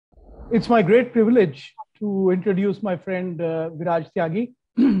It's my great privilege to introduce my friend Viraj Tyagi.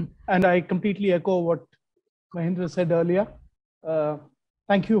 And I completely echo what Mahindra said earlier.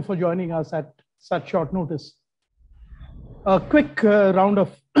 Thank you for joining us at such short notice. A quick round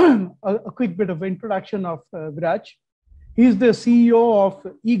of a quick bit of introduction of Viraj. He's the CEO of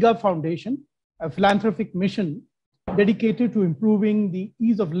eGov Foundation, a philanthropic mission dedicated to improving the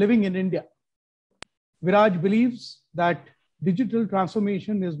ease of living in India. Viraj believes that digital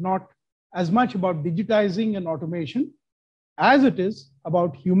transformation is not as much about digitizing and automation as it is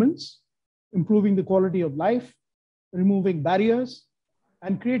about humans, improving the quality of life, removing barriers,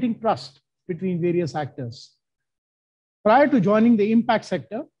 and creating trust between various actors. Prior to joining the impact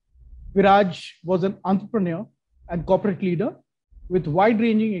sector, Viraj was an entrepreneur and corporate leader with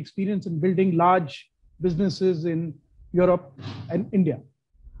wide-ranging experience in building large businesses in Europe and India.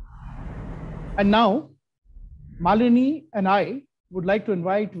 And now, Malini and I would like to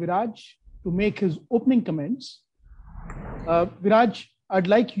invite Viraj to make his opening comments. Viraj, I'd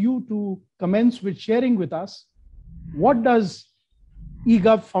like you to commence with sharing with us what does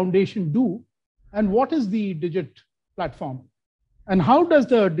eGov Foundation do and what is the Digit platform? And how does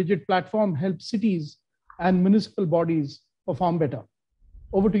the Digit platform help cities and municipal bodies perform better?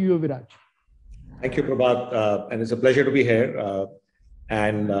 Over to you, Viraj. Thank you, Prabhat. And it's a pleasure to be here.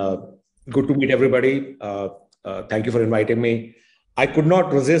 And good to meet everybody. Thank you for inviting me. I could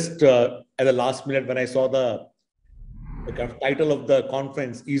not resist at the last minute when I saw the kind of title of the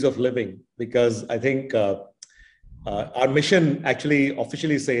conference, Ease of Living, because I think our mission actually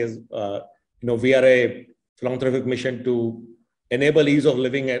officially says, we are a philanthropic mission to enable ease of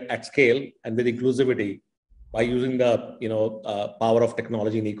living at scale and with inclusivity by using the power of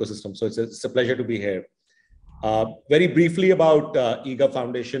technology and ecosystem. So it's a pleasure to be here. Very briefly about eGov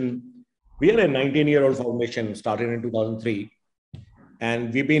Foundation. We are a 19-year-old foundation started in 2003.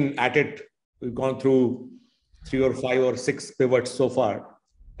 And we've been at it, we've gone through 3 or 5 or 6 pivots so far.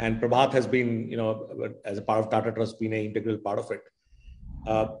 And Prabhat has been, as a part of Tata Trust, been an integral part of it.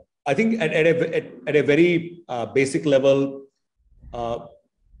 I think at a very basic level,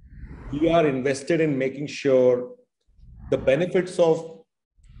 we are invested in making sure the benefits of,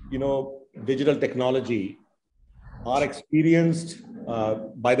 digital technology are experienced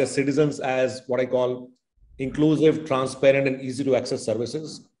by the citizens as what I call inclusive, transparent, and easy to access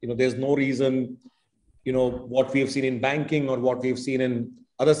services. There's no reason, what we have seen in banking or what we've seen in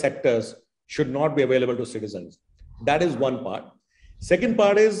other sectors should not be available to citizens. That is one part. Second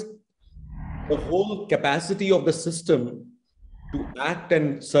part is the whole capacity of the system to act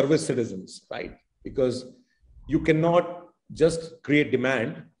and service citizens, right? Because you cannot just create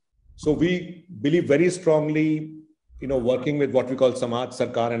demand. So we believe very strongly, working with what we call Samaj,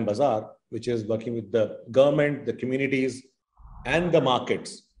 Sarkar, and Bazaar, which is working with the government, the communities, and the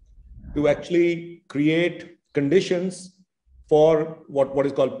markets to actually create conditions for what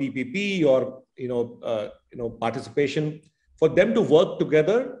is called PPP or participation, for them to work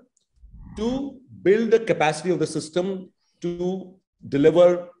together to build the capacity of the system to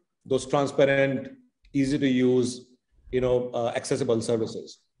deliver those transparent, easy to use, accessible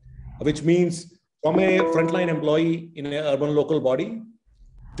services, which means from a frontline employee in an urban local body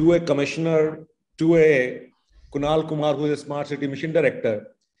to a commissioner, to a Kunal Kumar, who is a smart city mission director,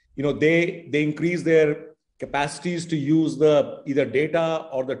 they increase their capacities to use the either data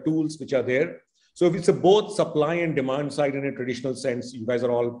or the tools which are there. So if it's a both supply and demand side in a traditional sense, you guys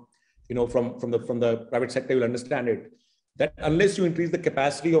are all, from the private sector, you'll understand it, that unless you increase the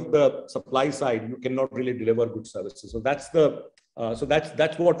capacity of the supply side, you cannot really deliver good services. So that's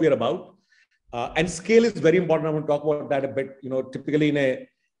that's what we are about. And scale is very important. I want to talk about that a bit. Typically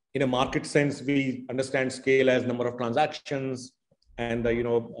in a market sense, we understand scale as number of transactions and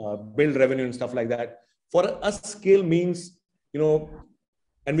build revenue and stuff like that. For us, scale means,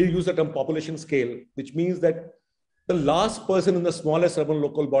 and we use the term population scale, which means that the last person in the smallest urban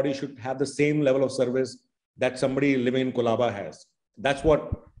local body should have the same level of service that somebody living in Kolaba has. That's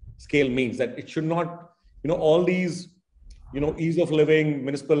what scale means, that it should not, all these, ease of living,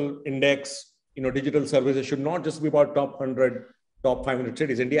 municipal index, digital services should not just be about top 100, top 500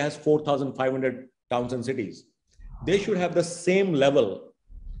 cities. India has 4,500 towns and cities. They should have the same level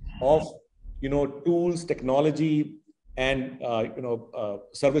of, tools, technology, and,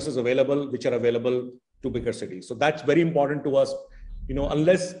 services available, which are available to bigger cities. So that's very important to us,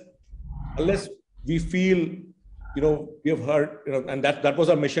 unless we feel, we have heard, and that was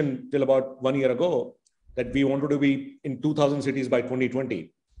our mission till about 1 year ago, that we wanted to be in 2,000 cities by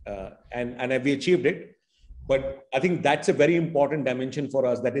 2020. And we achieved it. But I think that's a very important dimension for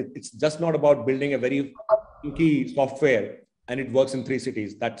us, that it's just not about building a very funky software and it works in 3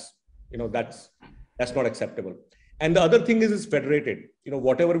 cities. That's that's not acceptable. And the other thing is it's federated.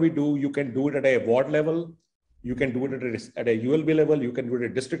 Whatever we do, you can do it at a ward level, you can do it at a ULB level, you can do it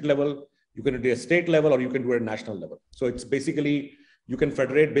at a district level, you can do it at a state level, or you can do it at a national level. So it's basically, you can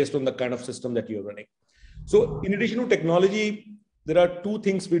federate based on the kind of system that you're running. So in addition to technology, there are two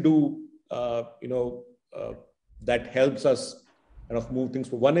things we do, that helps us kind of move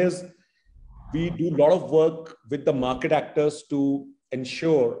things. One is we do a lot of work with the market actors to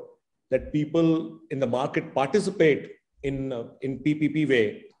ensure that people in the market participate in PPP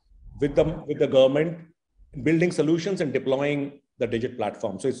way with the government, building solutions and deploying the Digit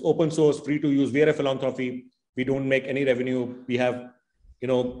platform. So it's open source, free to use. We are a philanthropy. We don't make any revenue. We have,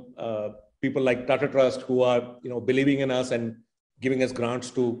 people like Tata Trust who are, believing in us and giving us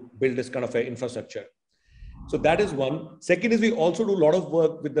grants to build this kind of a infrastructure. So that is one. Second is we also do a lot of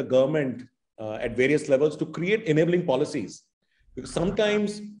work with the government at various levels to create enabling policies. Because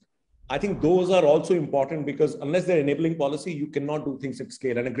sometimes I think those are also important, because unless they're enabling policy, you cannot do things at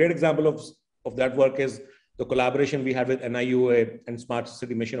scale. And a great example of that work is the collaboration we had with NIUA and Smart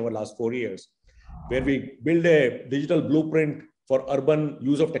City Mission over the last 4 years, where we build a digital blueprint for urban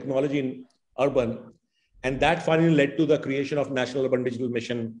use of technology in urban. And that finally led to the creation of National Urban Digital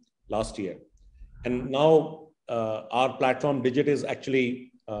Mission last year. And now our platform Digit is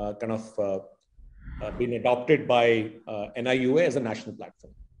actually been adopted by NIUA as a national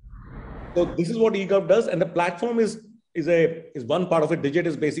platform. So this is what eGov does. And the platform is one part of it. Digit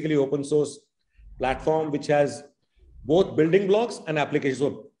is basically open source platform, which has both building blocks and applications.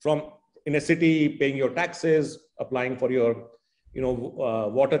 So from in a city, paying your taxes, applying for your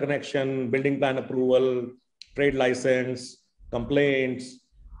water connection, building plan approval, trade license, complaints,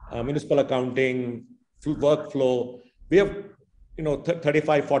 municipal accounting, workflow. We have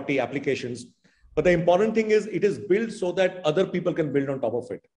 35, 40 applications. But the important thing is it is built so that other people can build on top of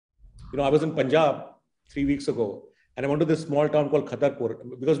it. I was in Punjab 3 weeks ago, and I went to this small town called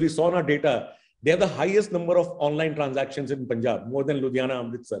Khatarpur, because we saw in our data, they have the highest number of online transactions in Punjab, more than Ludhiana,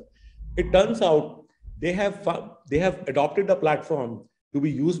 Amritsar. It turns out they have adopted the platform to be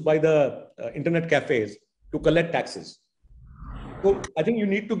used by the internet cafes to collect taxes. So I think you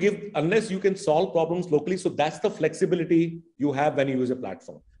need to give, unless you can solve problems locally. So that's the flexibility you have when you use a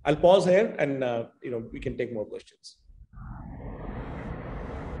platform. I'll pause here and we can take more questions.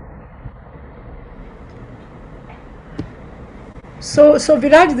 So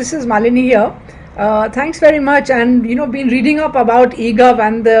Viraj, this is Malini here. Thanks very much, and been reading up about eGov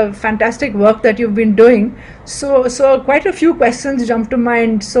and the fantastic work that you've been doing. So quite a few questions jump to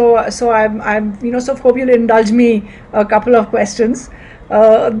mind. So I'm so hope you'll indulge me a couple of questions.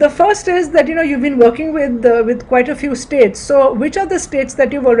 The first is that you've been working with quite a few states. So which are the states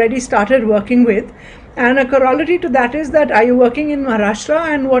that you've already started working with? And a corollary to that is that, are you working in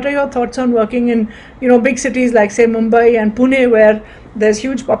Maharashtra, and what are your thoughts on working in big cities like say Mumbai and Pune, where there's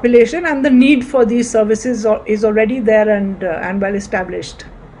huge population and the need for these services is already there and well established?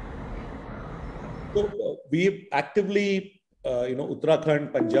 So we actively,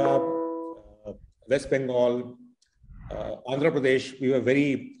 Uttarakhand, Punjab, West Bengal, Andhra Pradesh, we were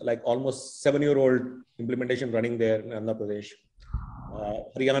very almost 7-year-old implementation running there in Andhra Pradesh.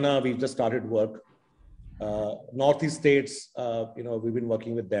 Haryana, we've just started work. Northeast states, we've been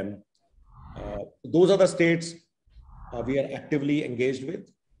working with them. Those are the states we are actively engaged with.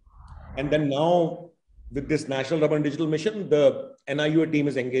 And then now with this National Urban Digital Mission, the NIUA team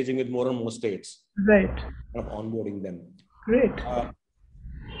is engaging with more and more states. Right. Kind of onboarding them. Great.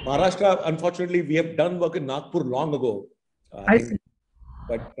 Maharashtra, unfortunately, we have done work in Nagpur long ago. I see.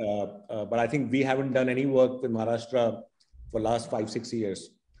 But I think we haven't done any work with Maharashtra for the last 5-6 years.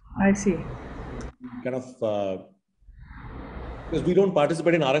 I see. Kind of, because we don't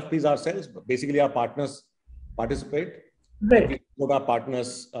participate in RFPs ourselves, but basically our partners participate. Right. We support our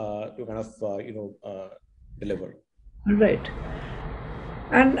partners to kind of, deliver. Right.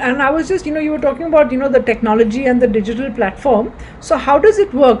 And I was just, you were talking about, the technology and the digital platform. So how does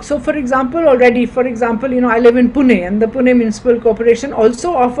it work? So for example, I live in Pune, and the Pune Municipal Corporation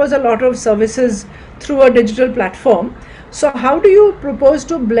also offers a lot of services through a digital platform. So how do you propose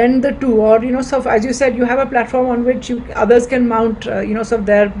to blend the two? Or, so as you said, you have a platform on which others can mount,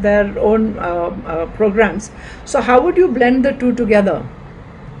 their own programs. So how would you blend the two together?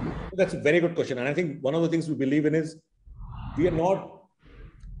 That's a very good question. And I think one of the things we believe in is there's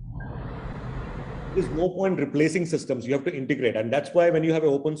no point replacing systems. You have to integrate. And that's why when you have an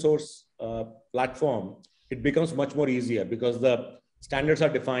open source platform, it becomes much more easier, because the standards are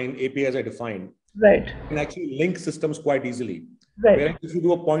defined, APIs are defined. Right. You can actually link systems quite easily. Right. Whereas if you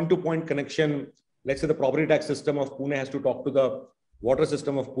do a point-to-point connection, let's say the property tax system of Pune has to talk to the water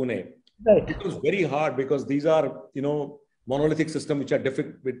system of Pune. Right. It was very hard because these are, monolithic systems which are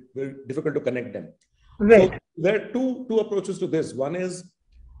difficult to connect them. Right. So there are two approaches to this. One is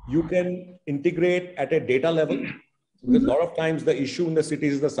you can integrate at a data level. Because a lot of times the issue in the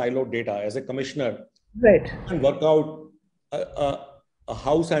cities is the siloed data. As a commissioner, Right. you can work out a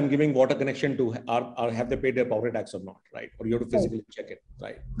house I'm giving water connection to, are have they paid their property tax or not, right? Or you have to physically check it,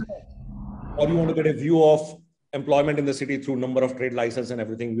 right? Or you want to get a view of employment in the city through number of trade license and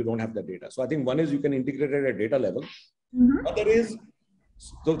everything. We don't have the data. So I think one is you can integrate at a data level. Other is,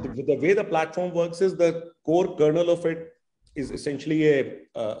 so the way the platform works is the core kernel of it is essentially a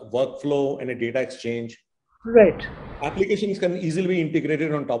workflow and a data exchange. Right. Applications can easily be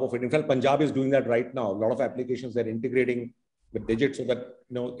integrated on top of it. In fact, Punjab is doing that right now. A lot of applications they're integrating with Digit so that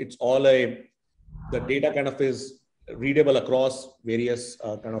it's all the data kind of is readable across various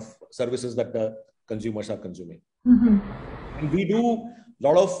kind of services that the consumers are consuming. And we do a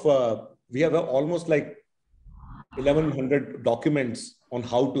lot of we have almost like 1,100 documents on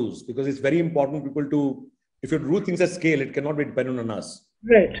how-tos, because it's very important people to, if you do things at scale, it cannot be dependent on us.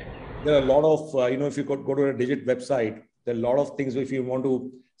 Right. There are a lot of, if you go to a Digit website, there are a lot of things. If you want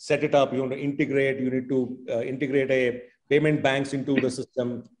to set it up, you want to integrate, you need to integrate a payment banks into the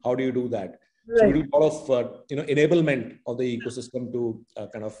system. How do you do that? Right. So we do a lot of, enablement of the ecosystem to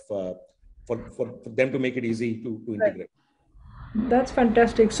for them to make it easy to integrate. Right. That's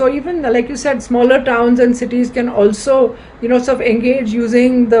fantastic. So even like you said, smaller towns and cities can also, sort of engage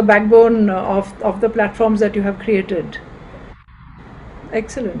using the backbone of the platforms that you have created.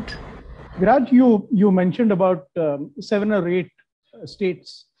 Excellent. Viraj, you mentioned about 7 or 8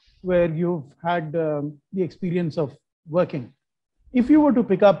 states where you've had the experience of working. If you were to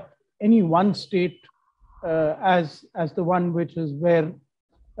pick up any one state as the one which is where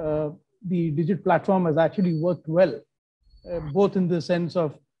the Digit platform has actually worked well, both in the sense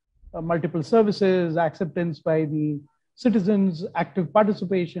of multiple services, acceptance by the citizens, active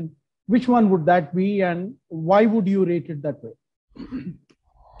participation, which one would that be, and why would you rate it that way?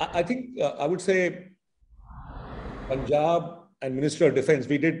 I think I would say Punjab and Ministry of Defense.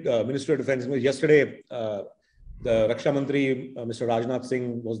 We did Ministry of Defense yesterday. The Raksha Mantri, Mr. Rajnath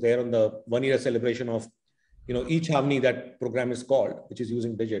Singh, was there on the 1-year celebration of, each Harmony, that program is called, which is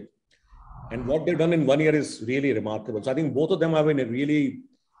using Digit. And what they've done in 1 year is really remarkable. So I think both of them have been a really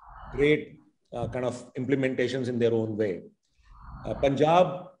great kind of implementations in their own way.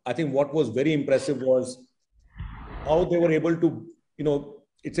 Punjab, I think what was very impressive was how they were able to,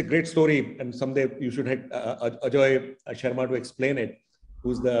 it's a great story, and someday you should have Ajay Sharma to explain it,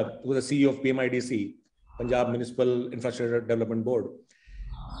 who's the CEO of PMIDC, Punjab Municipal Infrastructure Development Board.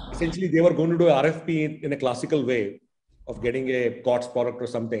 Essentially, they were going to do an RFP in a classical way of getting a COTS product or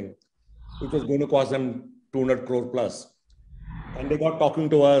something, which was going to cost them 200 crore plus. And they got talking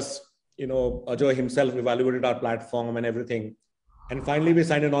to us, Ajay himself evaluated our platform and everything. And finally, we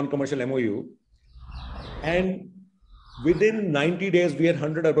signed a non-commercial MOU. And within 90 days, we had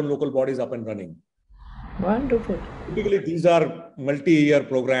 100 urban local bodies up and running. Wonderful. Typically, these are multi-year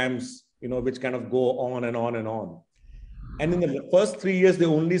programs, which kind of go on and on and on. And in the first 3 years, they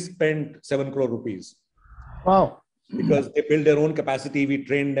only spent 7 crore rupees. Wow. Because they built their own capacity, we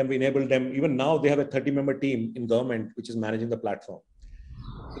trained them, we enabled them. Even now, they have a 30-member team in government, which is managing the platform.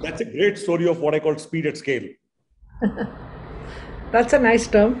 So that's a great story of what I call speed at scale. That's a nice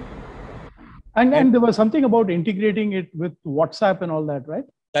term. And there was something about integrating it with WhatsApp and all that, right?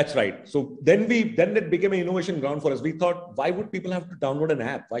 That's right. So then it became an innovation ground for us. We thought, why would people have to download an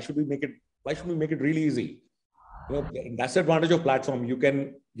app? Why should we make it really easy? That's the advantage of platform. You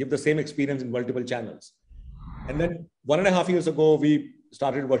can give the same experience in multiple channels. And then 1.5 years ago, we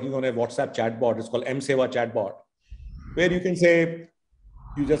started working on a WhatsApp chatbot. It's called M-Seva chatbot, where you can say,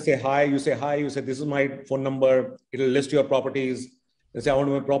 you just say hi, you say, this is my phone number. It'll list your properties. They say, I want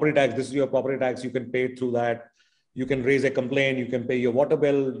to pay property tax. This is your property tax. You can pay it through that. You can raise a complaint. You can pay your water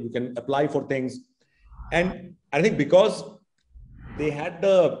bill. You can apply for things. And I think because they had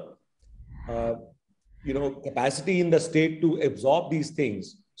the, capacity in the state to absorb these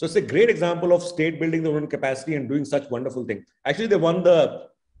things. So it's a great example of state building their own capacity and doing such wonderful things. Actually, they won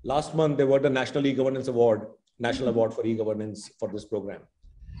last month, they won the National E-Governance Award, National Award for E-Governance for this program.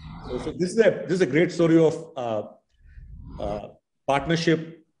 So this is a great story of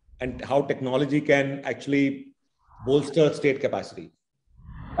partnership and how technology can actually bolster state capacity.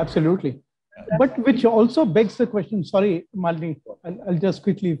 Absolutely. But which also begs the question, sorry, Malini, I'll just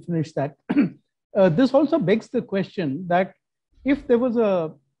quickly finish that. This also begs the question that if there was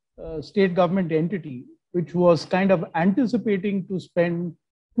a state government entity which was kind of anticipating to spend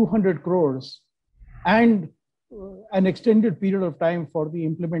 200 crores and an extended period of time for the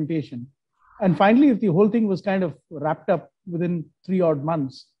implementation. And finally, if the whole thing was kind of wrapped up within 3 odd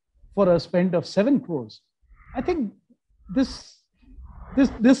months for a spend of 7 crores, I think this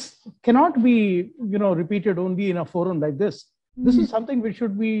cannot be, repeated only in a forum like this. This is something which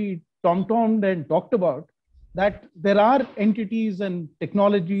should be tom-tommed and talked about, that there are entities and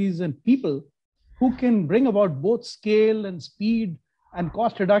technologies and people who can bring about both scale and speed and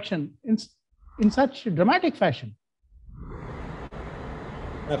cost reduction in such dramatic fashion.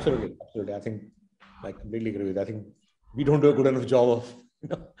 Absolutely. I think I completely agree with that. I think we don't do a good enough job of,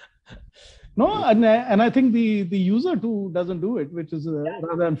 No, and I think the user too doesn't do it, which is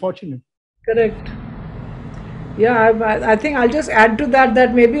rather unfortunate. Correct. Yeah, I think I'll just add to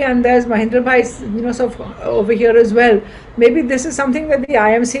that maybe, and there's Mahindra Bhai, sort of over here as well. Maybe this is something that the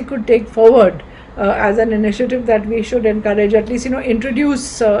IMC could take forward as an initiative that we should encourage, at least, introduce,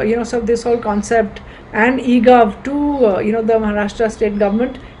 sort of this whole concept and eGov to, the Maharashtra state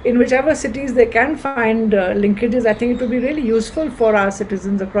government in whichever cities they can find linkages. I think it would be really useful for our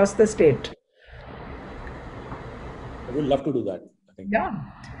citizens across the state. I would love to do that, I think. Yeah.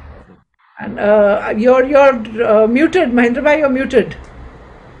 And you're muted, Mahindra Bhai, you're muted.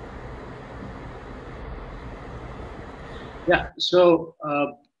 Yeah, so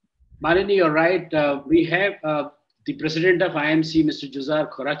Malini, you're right. We have the president of IMC, Mr.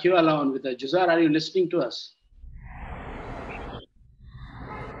 Juzar Khorakiwala, on with us. Juzar, are you listening to us?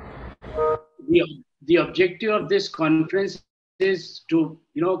 The objective of this conference is to,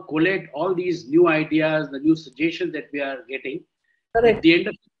 collate all these new ideas, the new suggestions that we are getting. Correct. At the end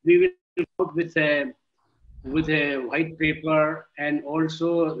of it, we will come out with a white paper and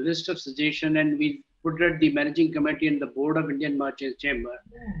also a list of suggestions, and we put it at the managing committee and the board of Indian Merchants Chamber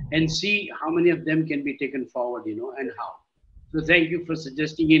and see how many of them can be taken forward, and how. So thank you for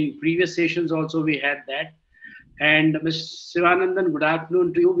suggesting. In previous sessions also we had that. And Ms. Sivanandan, good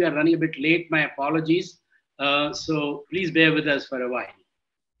afternoon to you. We are running a bit late. My apologies. So please bear with us for a while.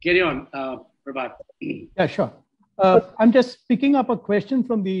 Carry on, Prabhat. Yeah, sure. I'm just picking up a question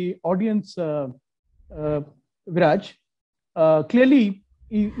from the audience, Viraj. Clearly,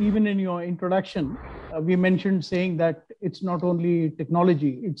 even in your introduction, we mentioned saying that it's not only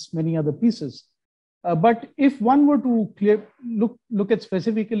technology, it's many other pieces. But if one were to look at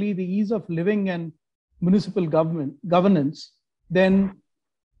specifically the ease of living and municipal governance, then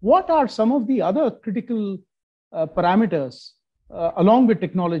what are some of the other critical parameters along with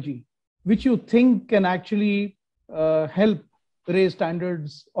technology, which you think can actually help raise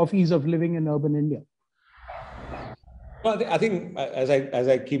standards of ease of living in urban India? Well, I think as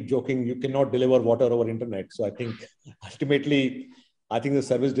I keep joking, you cannot deliver water over internet. So I think ultimately, I think the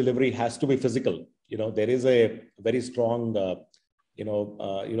service delivery has to be physical. There is a very strong,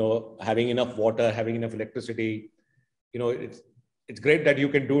 having enough water, having enough electricity. It's great that you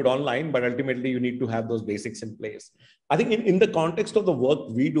can do it online, but ultimately you need to have those basics in place. I think in the context of the work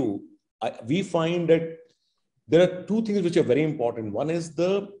we do, we find that there are two things which are very important. One is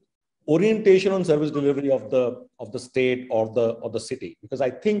the orientation on service delivery of the state or the city, because I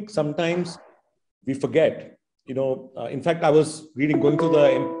think sometimes we forget. In fact, I was going through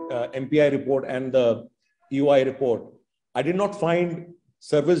the MPI report and the EOI report. I did not find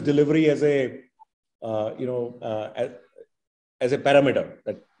service delivery as a as a parameter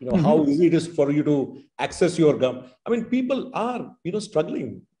that how easy it is for you to access your government. I mean, people are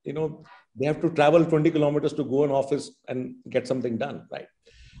struggling. They have to travel 20 kilometers to go in office and get something done, right?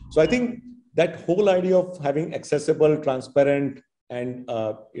 So I think that whole idea of having accessible, transparent, and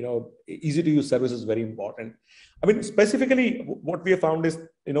easy to use service is very important. I mean, specifically, what we have found is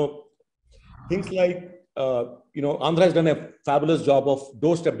things like Andhra has done a fabulous job of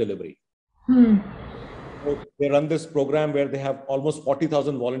doorstep delivery. They run this program where they have almost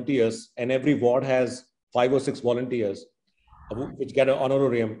 40,000 volunteers, and every ward has 5 or 6 volunteers which get an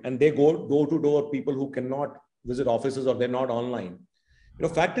honorarium, and they go door to door, people who cannot visit offices or they're not online.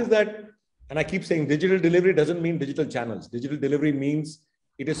 Fact is that, and I keep saying, digital delivery doesn't mean digital channels. Digital delivery means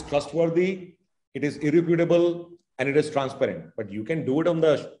it is trustworthy, it is irrefutable, and it is transparent. But you can do it on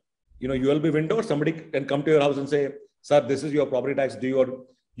the ULB window, or somebody can come to your house and say, sir, this is your property tax due,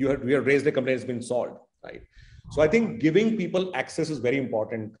 we have raised the complaint, it's been solved, right? So I think giving people access is very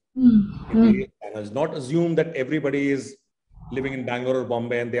important. And it's not assume that everybody is living in Bangalore or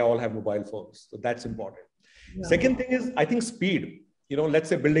Bombay and they all have mobile phones. So that's important. Yeah. Second thing is, I think speed. Let's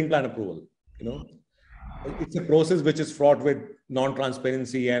say building plan approval. It's a process which is fraught with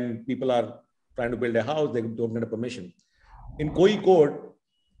non-transparency, and people are trying to build a house, they don't get a permission. In KOI code,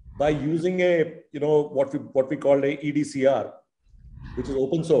 by using a what we call a EDCR, which is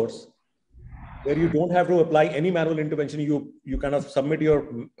open source, where you don't have to apply any manual intervention. You kind of submit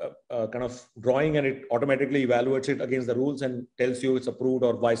your kind of drawing, and it automatically evaluates it against the rules and tells you it's approved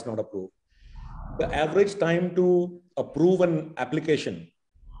or why it's not approved. The average time to approve an application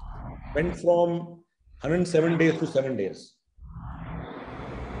went from 107 days to 7 days.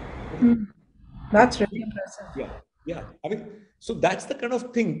 That's really impressive. Yeah. I mean, so that's the kind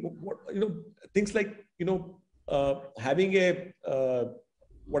of thing. Things like having a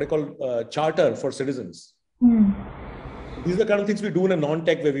what I call charter for citizens. These are the kind of things we do in a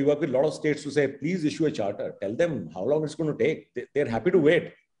non-tech way. We work with a lot of states to say, please issue a charter. Tell them how long it's going to take. They're happy to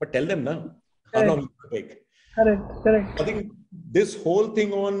wait, but tell them now how long it's going to take. Correct. I think this whole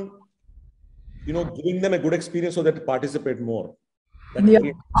thing on, giving them a good experience so that they participate more.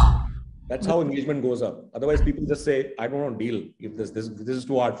 That's how engagement goes up. Otherwise, people just say, I don't want to deal if this is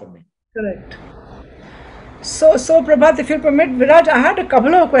too hard for me. Correct. So Prabhat, if you permit, Viraj, I had a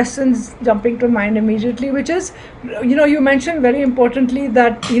couple of questions jumping to mind immediately, which is, you mentioned very importantly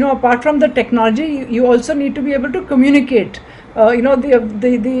that, apart from the technology, you also need to be able to communicate,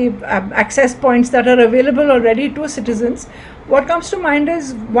 the access points that are available already to citizens. What comes to mind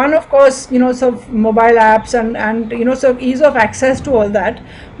is one, of course, sort of mobile apps and sort of ease of access to all that.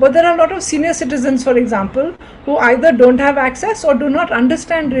 But there are a lot of senior citizens, for example, who either don't have access or do not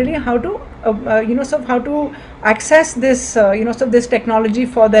understand really how to, how to access this, this technology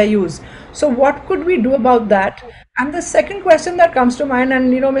for their use. So what could we do about that? And the second question that comes to mind,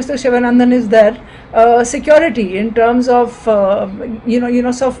 and Mr. Shivanandan is there, security in terms of, sort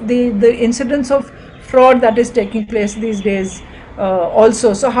of the incidence of fraud that is taking place these days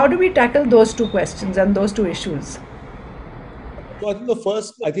also. So how do we tackle those two questions and those two issues? So I think the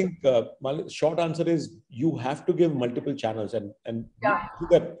first, short answer is you have to give multiple channels, and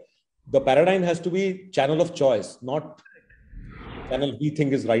that the paradigm has to be channel of choice, not channel we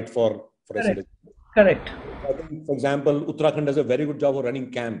think is right for a citizen. Correct. I think, for example, Uttarakhand does a very good job of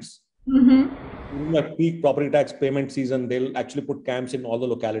running camps. During the peak property tax payment season, they'll actually put camps in all the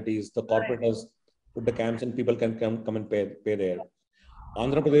localities. The corporators put the camps and people can come and pay there.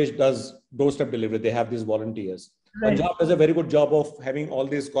 Andhra Pradesh does doorstep delivery. They have these volunteers. Punjab does a very good job of having all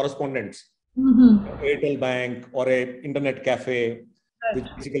these correspondents, Airtel Bank or a internet cafe, which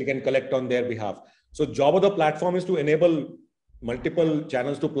basically can collect on their behalf. So job of the platform is to enable multiple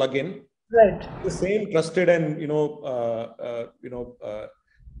channels to plug in. The same trusted and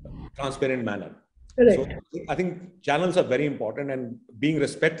transparent manner. So I think channels are very important, and being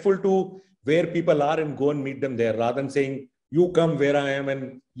respectful to where people are and go and meet them there, rather than saying you come where I am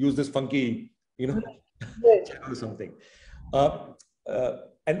and use this funky channel or something.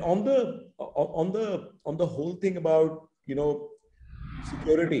 And on the whole thing about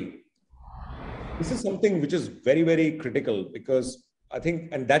security, this is something which is very, very critical, because I think,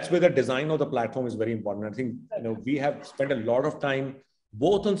 and that's where the design of the platform is very important. I think, we have spent a lot of time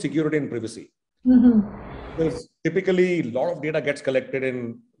both on security and privacy. Because typically a lot of data gets collected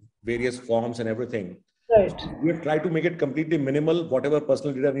in various forms and everything. We have tried to make it completely minimal, whatever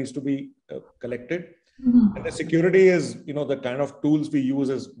personal data needs to be collected. And the security is, the kind of tools we use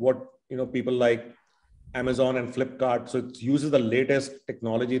is what, people like Amazon and Flipkart. So it uses the latest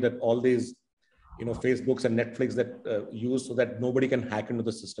technology that all these Facebooks and Netflix that use, so that nobody can hack into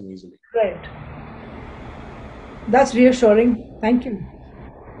the system easily. That's reassuring. Thank you.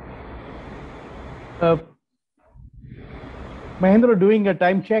 Mahendra, doing a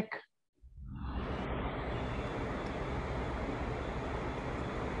time check.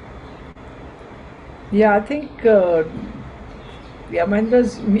 Yeah, I think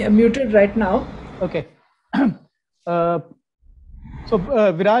Mahendra's muted right now. Okay. So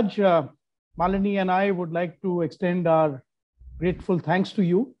Viraj, Malini and I would like to extend our grateful thanks to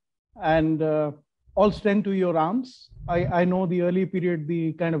you, and all strength to your arms. I know the early period,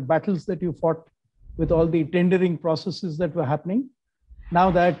 the kind of battles that you fought with all the tendering processes that were happening.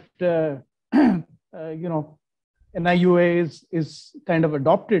 Now that NIUA is kind of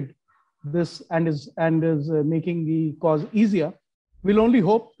adopted this and is making the cause easier, we'll only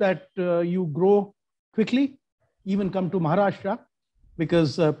hope that you grow quickly, even come to Maharashtra,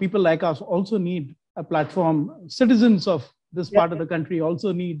 because people like us also need a platform. Citizens of this part of the country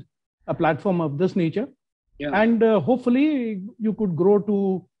also need a platform of this nature. And hopefully you could grow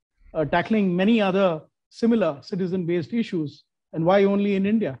to tackling many other similar citizen-based issues. And why only in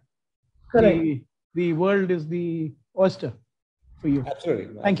India? The world is the oyster for you.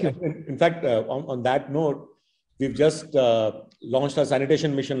 Absolutely. Thank you. In fact, on that note, we've just launched a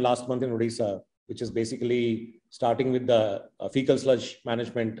sanitation mission last month in Odisha, which is basically starting with the fecal sludge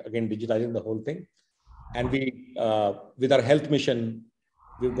management, again, digitizing the whole thing. And we, with our health mission,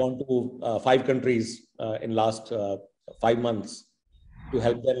 we've gone to 5 countries in last 5 months to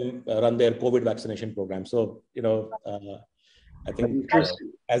help them run their COVID vaccination program. So, I think,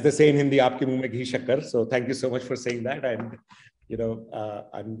 as they say in Hindi, "Aapke muh mein ghee shakkar." So thank you so much for saying that. And,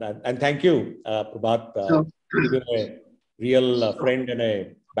 and thank you, Prabhat, you've been a real friend and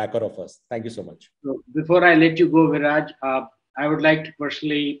a backer of us. Thank you so much. So before I let you go, Viraj, I would like to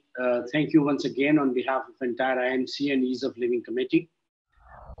personally thank you once again on behalf of the entire IMC and Ease of Living Committee.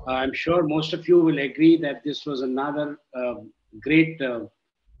 I'm sure most of you will agree that this was another great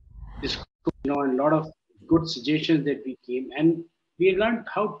discussion, and a lot of good suggestions that we came, and we learned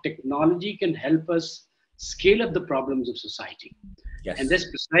how technology can help us scale up the problems of society. Yes. And that's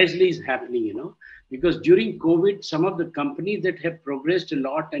precisely is happening, because during COVID, some of the companies that have progressed a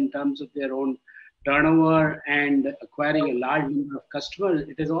lot in terms of their own turnover and acquiring a large number of customers,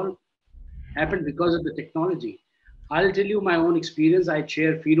 it has all happened because of the technology. I'll tell you my own experience. I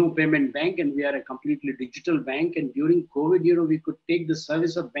chair Fino Payment Bank, and we are a completely digital bank. And during COVID, we could take the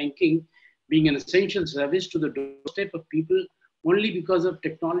service of banking, being an essential service, to the doorstep of people only because of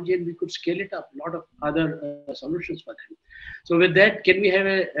technology, and we could scale it up. A lot of other solutions for them. So with that, can we have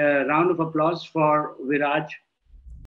a round of applause for Viraj